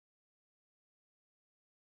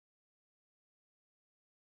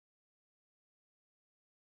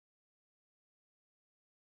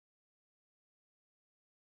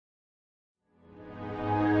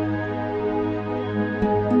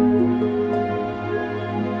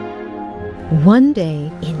One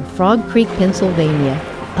day in Frog Creek, Pennsylvania,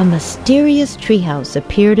 a mysterious treehouse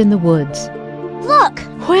appeared in the woods. Look!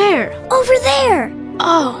 Where? Over there!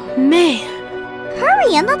 Oh, man!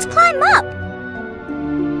 Hurry and let's climb up!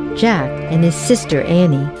 Jack and his sister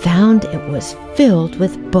Annie found it was filled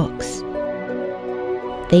with books.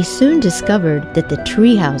 They soon discovered that the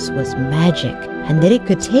treehouse was magic and that it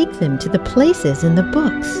could take them to the places in the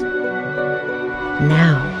books.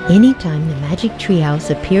 Now, anytime the magic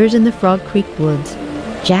treehouse appears in the Frog Creek woods,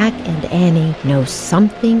 Jack and Annie know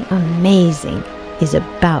something amazing is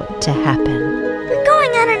about to happen. We're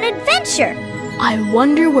going on an adventure! I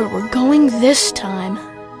wonder where we're going this time.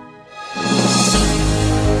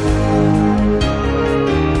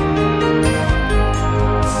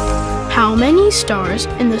 How many stars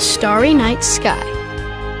in the starry night sky?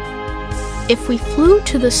 If we flew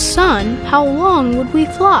to the sun, how long would we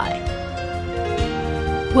fly?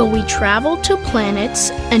 Will we travel to planets,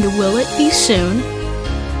 and will it be soon?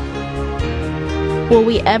 Will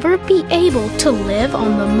we ever be able to live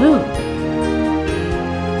on the moon?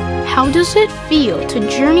 How does it feel to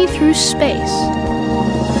journey through space?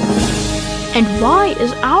 And why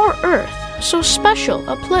is our Earth so special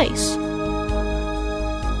a place?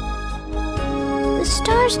 The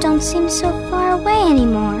stars don't seem so far away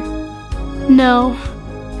anymore. No,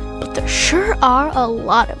 but there sure are a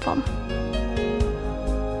lot of them.